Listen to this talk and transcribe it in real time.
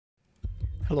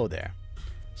Hello there.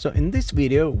 So in this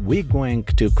video we're going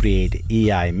to create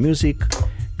AI music,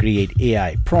 create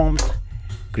AI prompt,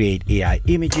 create AI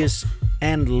images,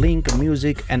 and link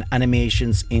music and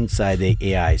animations inside the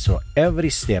AI. So every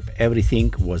step,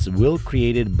 everything was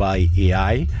created by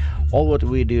AI. All what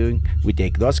we're doing, we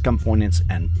take those components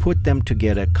and put them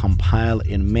together, compile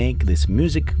and make this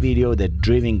music video that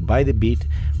driven by the beat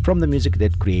from the music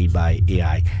that created by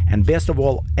AI. And best of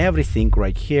all, everything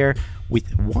right here,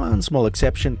 with one small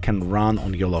exception, can run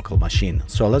on your local machine.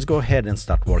 So let's go ahead and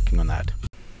start working on that.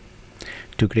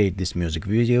 To create this music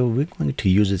video, we're going to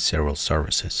use several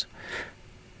services.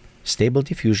 Stable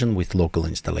Diffusion with local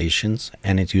installations,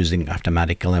 and it's using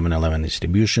automatic 1111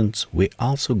 distributions. We're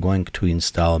also going to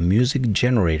install music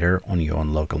generator on your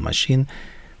own local machine,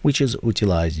 which is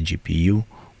utilize GPU,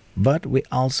 but we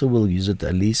also will use it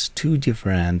at least two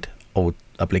different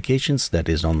applications that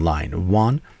is online.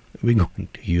 One, we're going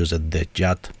to use it the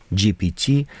Chat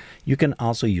GPT. You can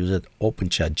also use it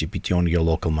OpenChat GPT on your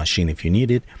local machine if you need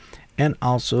it. And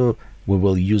also we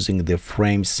will using the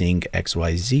frame sync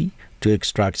XYZ to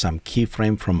extract some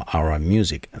keyframe from our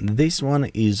music. This one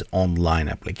is online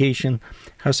application.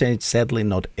 However, sadly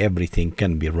not everything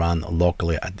can be run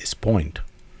locally at this point,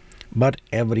 but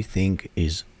everything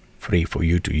is free for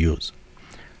you to use.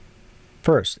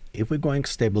 First, if we're going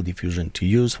Stable Diffusion to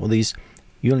use for this,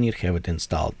 you'll need to have it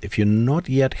installed. If you not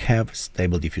yet have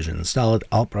Stable Diffusion installed,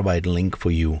 I'll provide a link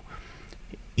for you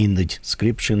in the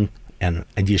description and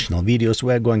additional videos.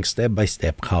 We're going step by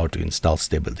step how to install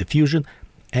Stable Diffusion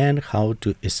and how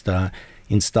to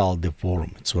install the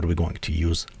forum. It's what we're going to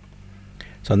use.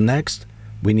 So next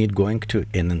we need going to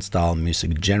install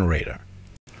music generator,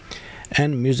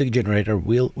 and music generator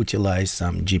will utilize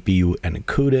some GPU and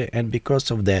CUDA, and because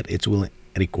of that it will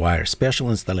require special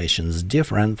installations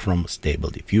different from Stable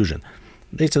Diffusion.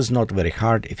 This is not very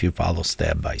hard if you follow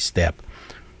step by step.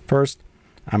 First,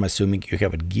 I'm assuming you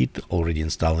have a Git already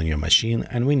installed on your machine,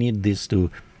 and we need this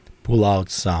to pull out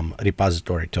some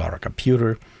repository to our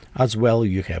computer. As well,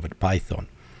 you have it Python.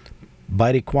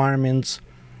 By requirements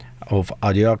of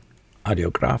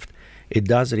AudioCraft, it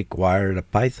does require a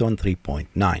Python 3.9.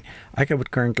 I have it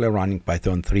currently running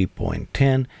Python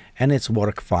 3.10, and it's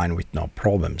work fine with no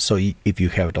problem. So if you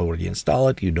have it already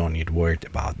installed, you don't need to worry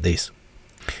about this.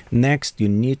 Next, you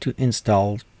need to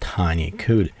install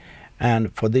TinyCuda,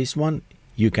 and for this one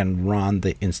you can run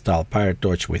the install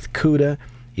PyTorch with CUDA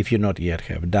if you not yet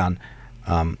have done.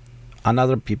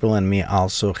 Another people and me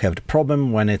also have the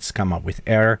problem when it's come up with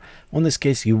error. In this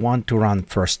case, you want to run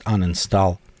first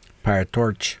uninstall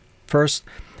PyTorch first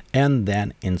and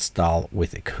then install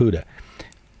with the CUDA.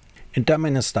 In time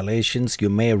of installations, you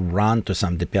may run to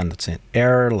some dependency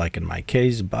error, like in my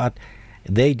case, but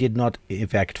they did not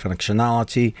affect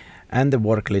functionality, and they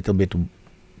work a little bit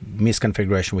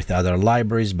misconfiguration with other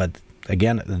libraries, but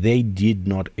again, they did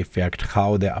not affect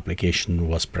how the application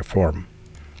was performed.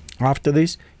 After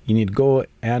this, you need to go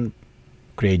and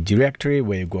create directory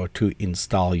where you go to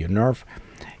install your Nerve.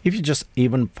 If you just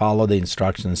even follow the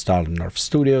instructions, install Nerve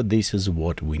Studio, this is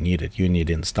what we needed. You need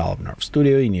to install Nerve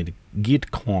Studio, you need git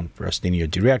clone first in your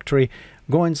directory,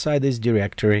 go inside this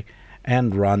directory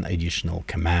and run additional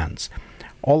commands.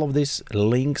 All of this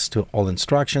links to all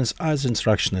instructions, as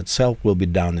instruction itself will be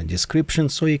down in the description,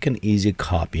 so you can easily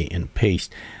copy and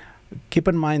paste. Keep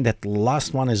in mind that the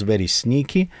last one is very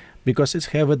sneaky because it's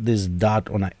have this dot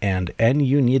on the end, and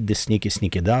you need the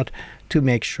sneaky dot to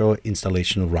make sure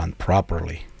installation run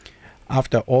properly.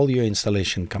 After all your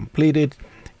installation completed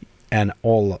and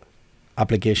all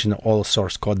application, all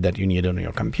source code that you need on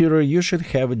your computer, you should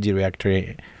have a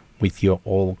directory with your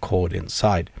all code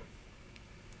inside.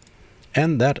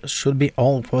 And that should be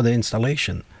all for the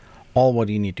installation. All what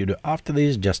you need to do after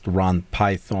this, just run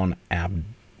python app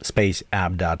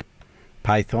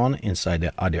app.python inside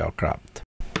the AudioCraft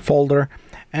folder,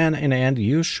 and in the end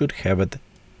you should have it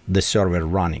the server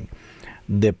running.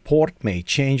 The port may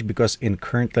change because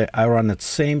currently I run at the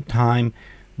same time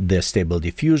the Stable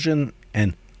Diffusion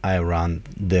and I run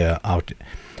the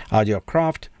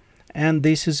AudioCraft, and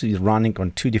this is running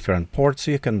on two different ports,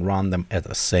 so you can run them at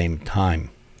the same time.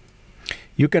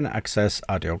 You can access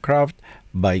AudioCraft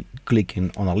by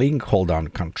clicking on a link, hold down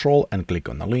Control and click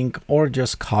on the link, or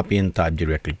just copy and type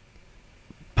directly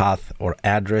path or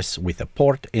address with a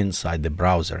port inside the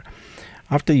browser.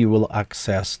 After, you will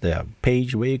access the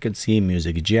page where you can see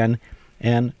music gen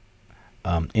and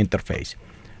interface.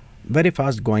 Very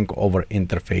fast going over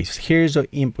interface. Here's the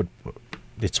input.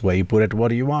 This way you put it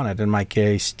what you want it. In my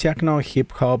case, techno,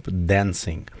 hip hop,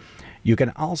 dancing. You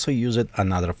can also use it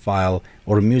another file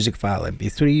or music file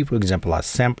MP3, for example, as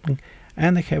sampling,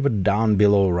 and I have it down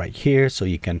below right here, so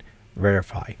you can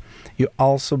verify. You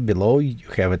also below you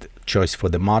have a choice for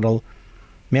the model,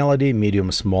 melody,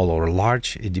 medium, small, or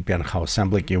large. It depends how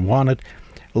sampling you want it.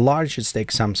 Large, it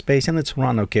takes some space and it's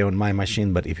run okay on my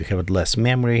machine, but if you have less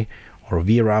memory or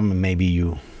VRAM, maybe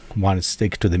you want to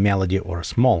stick to the melody or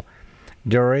small.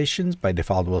 Durations by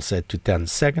default will set to 10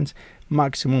 seconds,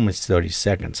 maximum is 30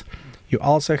 seconds. You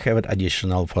also have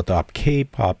additional for top K,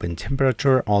 pop, and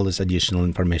temperature, all this additional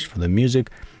information for the music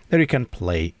that you can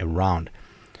play around.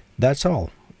 That's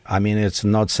all. I mean, it's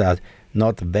not sad,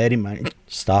 not very much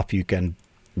stuff you can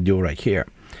do right here.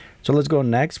 So let's go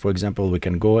next. For example, we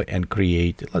can go and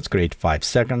let's create 5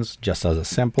 seconds just as a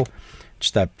sample.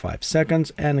 Just type 5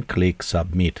 seconds and click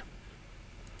submit.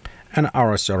 And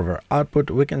our server output,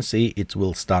 we can see it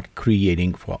will start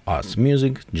creating for us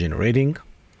music, generating.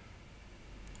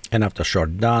 And after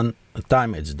short time,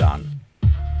 it's done.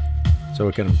 So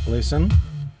we can listen.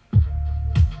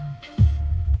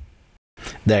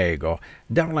 There you go.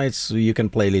 Definitely you can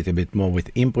play a little bit more with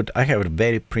input. I have a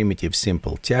very primitive,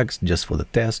 simple text just for the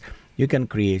test. You can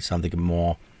create something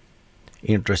more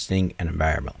interesting and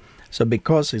variable. So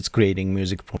because it's creating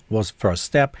music was first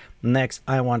step, next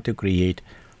I want to create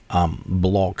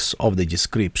blocks of the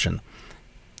description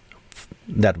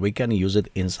that we can use it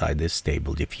inside this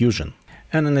Stable Diffusion.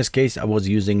 And in this case, I was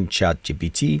using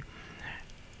ChatGPT.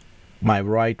 My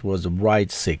write was write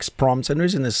 6 prompts, and the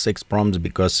reason is 6 prompts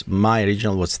because my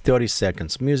original was 30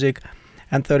 seconds music,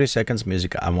 and 30 seconds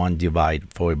music I want to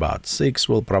divide for about 6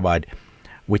 will provide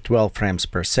with 12 frames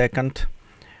per second.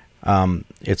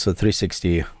 It's a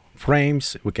 360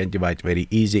 frames. We can divide very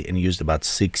easy and use about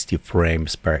 60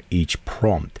 frames per each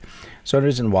prompt. So the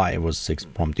reason why it was 6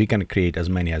 prompts, you can create as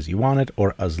many as you wanted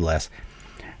or as less.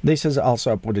 This is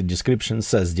also, I put a description,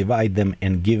 says divide them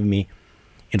and give me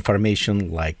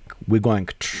information like we're going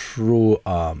through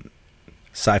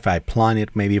sci-fi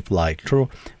planet, maybe fly through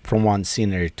from one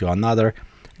scenery to another.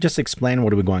 Just explain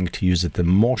what we're going to use it, the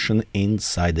motion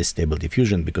inside the Stable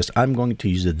Diffusion, because I'm going to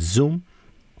use it zoom,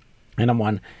 and I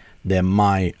want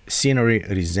my scenery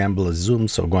resembles zoom,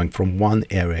 so going from one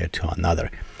area to another.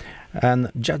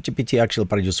 And ChatGPT actually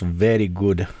produces very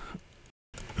good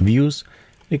views.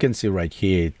 You can see right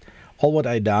here, all what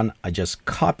I done, I just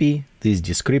copy these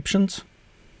descriptions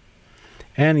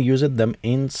and use them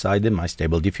inside my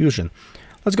Stable Diffusion.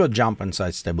 Let's go jump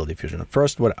inside Stable Diffusion.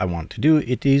 First, what I want to do,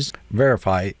 it is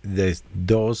verify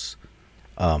those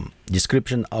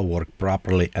descriptions are work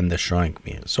properly and they're showing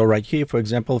me. So right here, for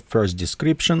example, first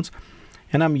descriptions,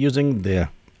 and I'm using the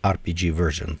RPG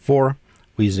version 4.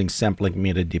 We're using sampling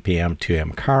meter DPM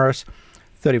 2M cars,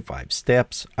 35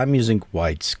 steps. I'm using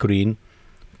widescreen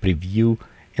preview.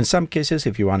 In some cases,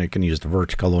 if you want, you can use the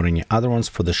vertical or any other ones.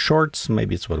 For the shorts,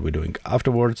 maybe it's what we're doing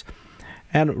afterwards.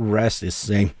 And rest is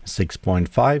saying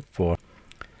 6.5 for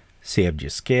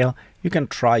CFG scale. You can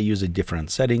try using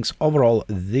different settings. Overall,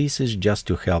 this is just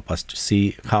to help us to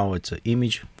see how it's an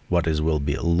image, what it will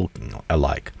be looking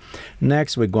alike.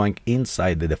 Next, we're going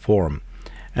inside the form.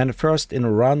 And first in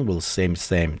run, we'll same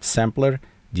sampler,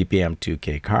 DPM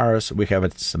 2K cars. We have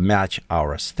it match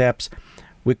our steps.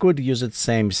 We could use it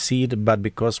same seed, but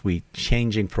because we're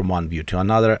changing from one view to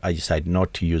another, I decided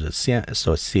not to use it.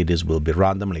 So seeds will be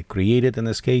randomly created in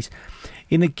this case.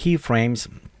 In the keyframes,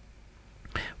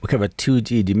 we have a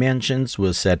 2D dimensions.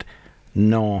 We'll set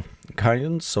no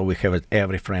guidance, so we have it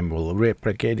every frame will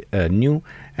replicate new,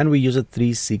 and we use it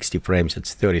 360 frames.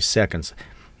 It's 30 seconds.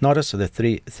 Notice the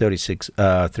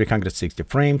 360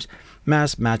 frames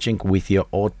mass matching with your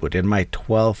output in my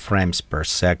 12 frames per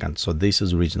second. So this is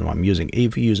the reason why I'm using.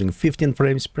 If you're using 15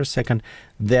 frames per second,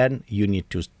 then you need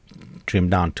to trim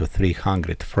down to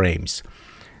 300 frames.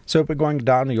 So if we're going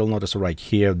down, you'll notice right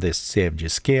here this CFG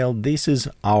scale. This is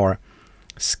our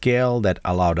scale that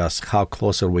allowed us how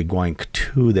closer we're going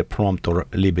to the prompt, or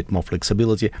a little bit more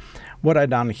flexibility. What I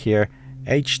done here,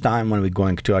 each time when we're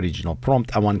going to original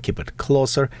prompt, I want to keep it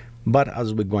closer, but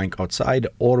as we're going outside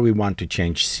or we want to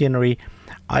change scenery,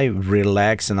 I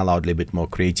relax and allow a little bit more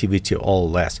creativity or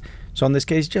less. So in this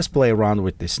case, just play around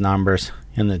with these numbers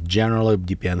and the general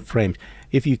DPM frames.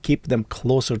 If you keep them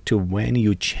closer to when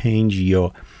you change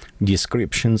your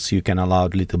descriptions, you can allow a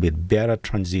little bit better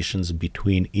transitions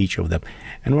between each of them.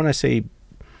 And when I say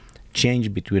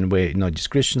change between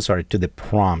descriptions are to the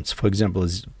prompts, for example,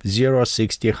 0,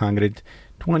 60, 100,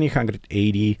 20,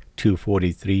 180,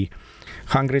 243,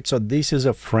 100. So this is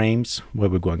a frames where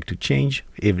we're going to change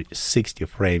every 60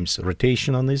 frames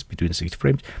rotation on this, between 60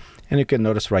 frames, and you can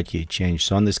notice right here change.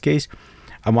 So in this case,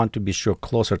 I want to be sure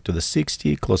closer to the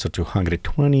 60, closer to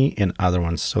 120, and other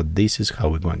ones. So this is how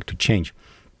we're going to change.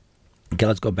 Okay,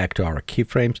 let's go back to our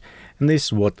keyframes, and this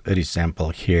is what it is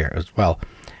sample here as well.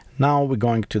 Now we're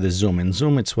going to the zoom. In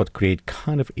zoom, it's what create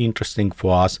kind of interesting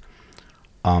for us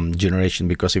generation,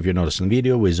 because if you notice in the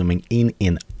video, we're zooming in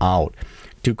and out.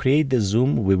 To create the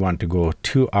zoom, we want to go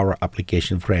to our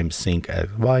application frame sync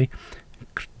XY,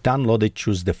 download it,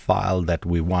 choose the file that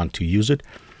we want to use it,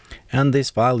 and this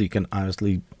file you can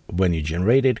honestly, when you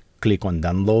generate it, click on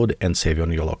download and save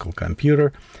on your local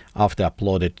computer. After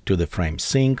upload it to the frame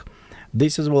sync,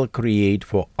 this is will create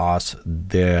for us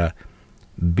the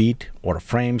beat or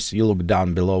frames. You look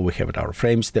down below, we have it our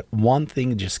frames. The one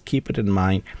thing, just keep it in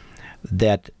mind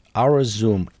that our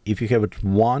zoom, if you have it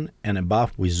 1 and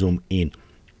above, we zoom in.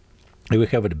 If we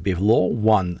have it below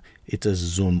 1, it's a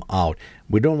zoom out.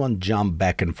 We don't want to jump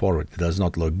back and forward. It does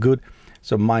not look good.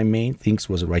 So my main things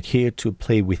was right here to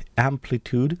play with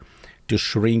amplitude, to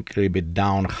shrink a little bit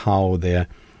down how the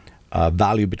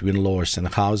value between lowers and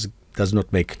highs does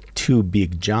not make too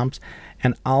big jumps,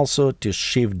 and also to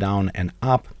shift down and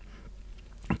up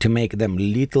to make them a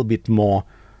little bit more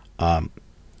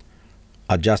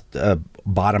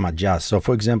bottom adjust. So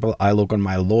for example, I look on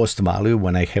my lowest value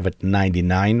when I have it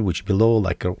 99, which below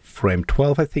like a frame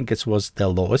 12, I think it was the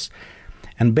lowest,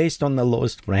 and based on the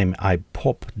lowest frame I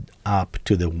pop up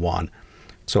to the 1.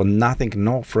 So nothing,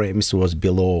 no frames was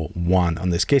below 1. On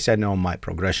this case, I know my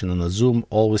progression on the zoom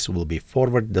always will be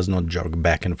forward, does not jerk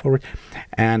back and forward,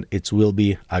 and it will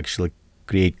be actually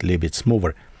create a little bit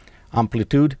smoother.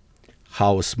 Amplitude,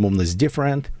 how smoothness is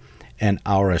different, and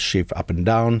our shift up and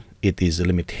down, it is a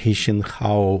limitation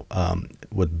how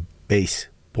what base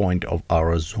point of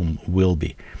our zoom will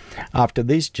be. After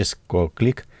this, just go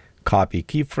click copy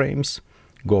keyframes,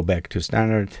 go back to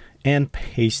standard and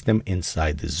paste them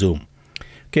inside the zoom.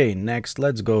 Okay, next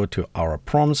let's go to our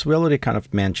prompts. We already kind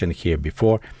of mentioned here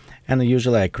before, and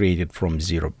usually I create it from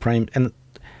 0 frame and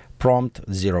prompt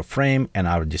 0 frame and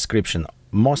our description.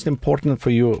 Most important for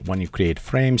you when you create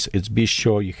frames is be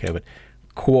sure you have it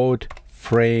quote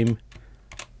frame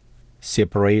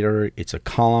separator, it's a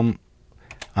column,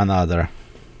 another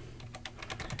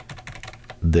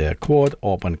the quote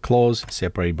open close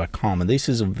separate by comma. This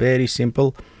is a very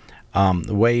simple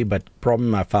way, but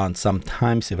problem I found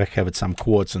sometimes if I have it some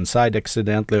quotes inside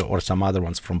accidentally or some other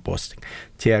ones from posting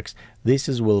text, this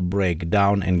is will break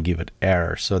down and give it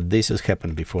error. So this has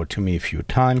happened before to me a few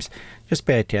times. Just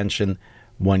pay attention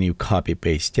when you copy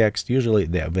paste text. Usually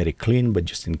they are very clean, but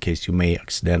just in case you may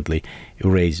accidentally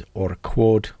erase or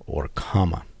quote or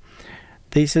comma.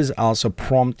 This is also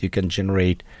prompt. You can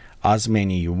generate as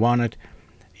many you want it.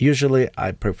 Usually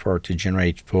I prefer to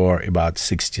generate for about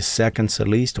 60 seconds at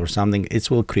least or something. It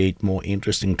will create more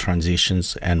interesting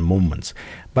transitions and movements.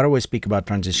 But I always speak about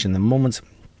transition and movements.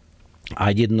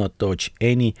 I did not touch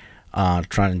any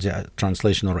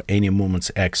translation or any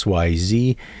movements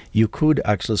XYZ. You could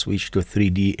actually switch to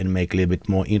 3D and make a little bit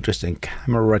more interesting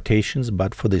camera rotations,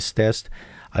 but for this test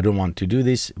I don't want to do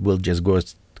this. We'll just go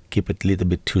keep it a little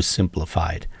bit too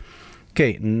simplified.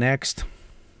 Okay, next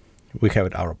we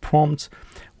have our prompts.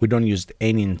 We don't use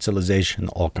any initialization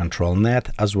or control net,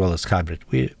 as well as hybrid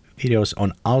videos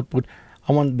on output.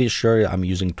 I want to be sure I'm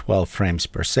using 12 frames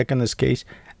per second in this case.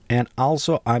 And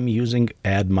also I'm using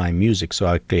add my music. So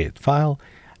I create file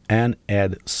and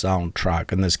add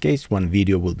soundtrack. In this case, when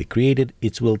video will be created,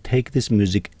 it will take this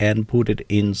music and put it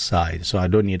inside. So I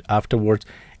don't need afterwards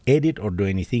edit or do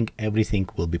anything. Everything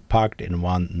will be packed in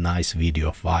one nice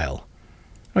video file.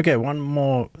 Okay, one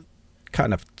more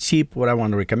kind of tip what I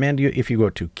want to recommend you. If you go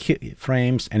to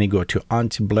keyframes and you go to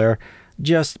anti-blur,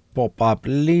 just pop up a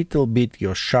little bit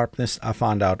your sharpness. I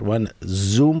found out when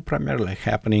zoom primarily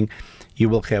happening, you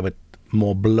will have it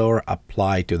more blur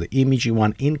applied to the image. You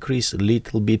want to increase a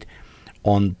little bit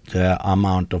on the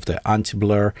amount of the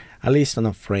anti-blur, at least on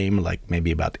a frame, like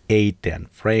maybe about 8-10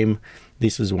 frame.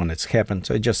 This is when it's happened.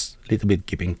 So just a little bit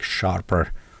keeping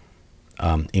sharper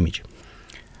image.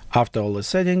 After all the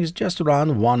settings, just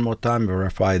run one more time,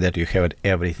 verify that you have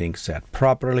everything set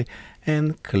properly,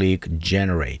 and click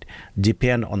generate.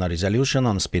 Depend on the resolution,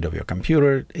 on speed of your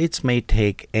computer. It may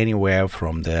take anywhere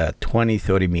from the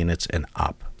 20-30 minutes and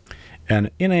up. And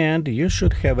in the end, you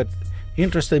should have an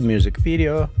interesting music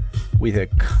video with a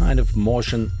kind of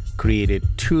motion created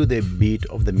to the beat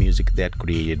of the music that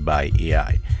created by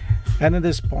AI. And at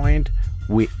this point,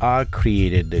 we are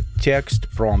created the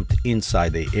text prompt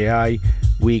inside the AI.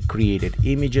 We created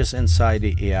images inside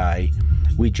the AI.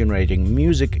 We generating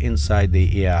music inside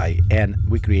the AI, and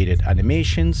we created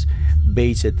animations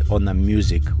based on the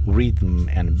music rhythm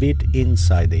and beat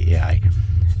inside the AI.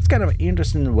 It's kind of an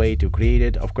interesting way to create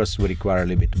it. Of course, we require a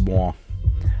little bit more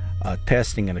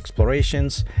testing and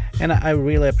explorations, and I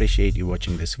really appreciate you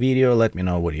watching this video. Let me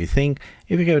know what you think.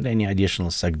 If you have any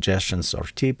additional suggestions or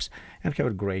tips, and have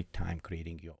a great time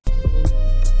creating your